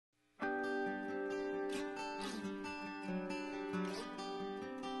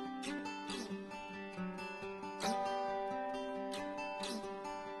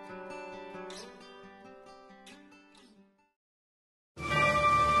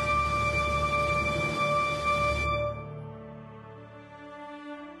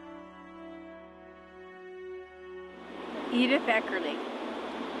Edith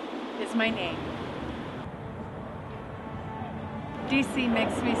is my name. DC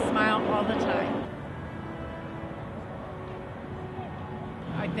makes me smile all the time.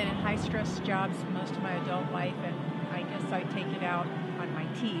 I've been in high-stress jobs most of my adult life, and I guess I take it out on my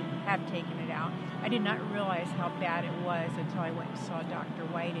teeth, have taken it out. I did not realize how bad it was until I went and saw Dr.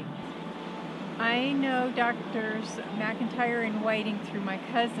 Whiting. I know Doctors McIntyre and Whiting through my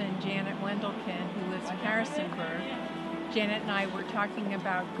cousin, Janet Wendelkin, who lives in Harrisonburg. Janet and I were talking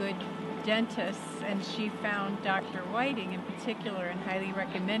about good dentists, and she found Dr. Whiting in particular and highly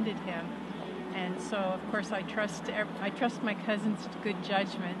recommended him. And so, of course, I trust my cousin's good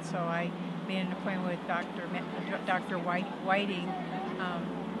judgment, so I made an appointment with Dr. Whiting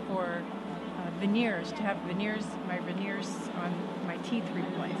for veneers, to have my veneers on my teeth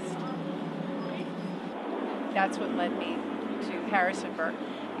replaced. That's what led me to Harrisonburg,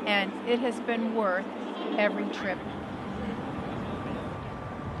 and it has been worth every trip.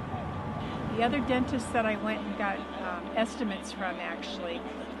 The other dentists that I went and got estimates from, actually,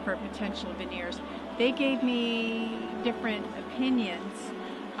 for potential veneers, they gave me different opinions,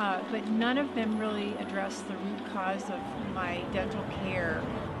 but none of them really addressed the root cause of my dental care.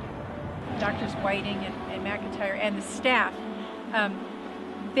 Doctors Whiting and McIntyre and the staff,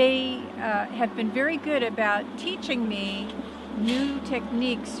 they have been very good about teaching me new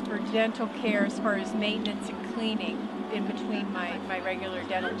techniques for dental care as far as maintenance and cleaning in between my regular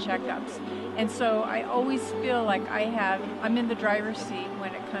dental checkups. And so I always feel like I'm in the driver's seat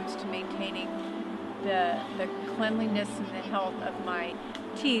when it comes to maintaining the cleanliness and the health of my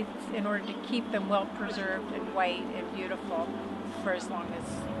teeth in order to keep them well preserved and white and beautiful for as long as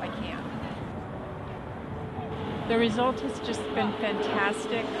I can. The result has just been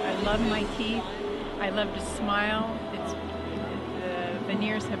fantastic. I love my teeth. I love to smile. The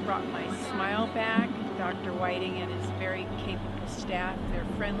veneers have brought my smile back. Dr. Whiting and his very capable staff, they're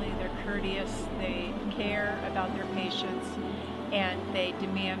friendly, they're courteous, they care about their patients, and they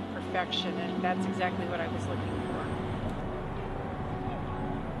demand perfection, and that's exactly what I was looking for.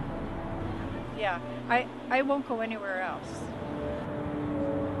 Yeah, I won't go anywhere else.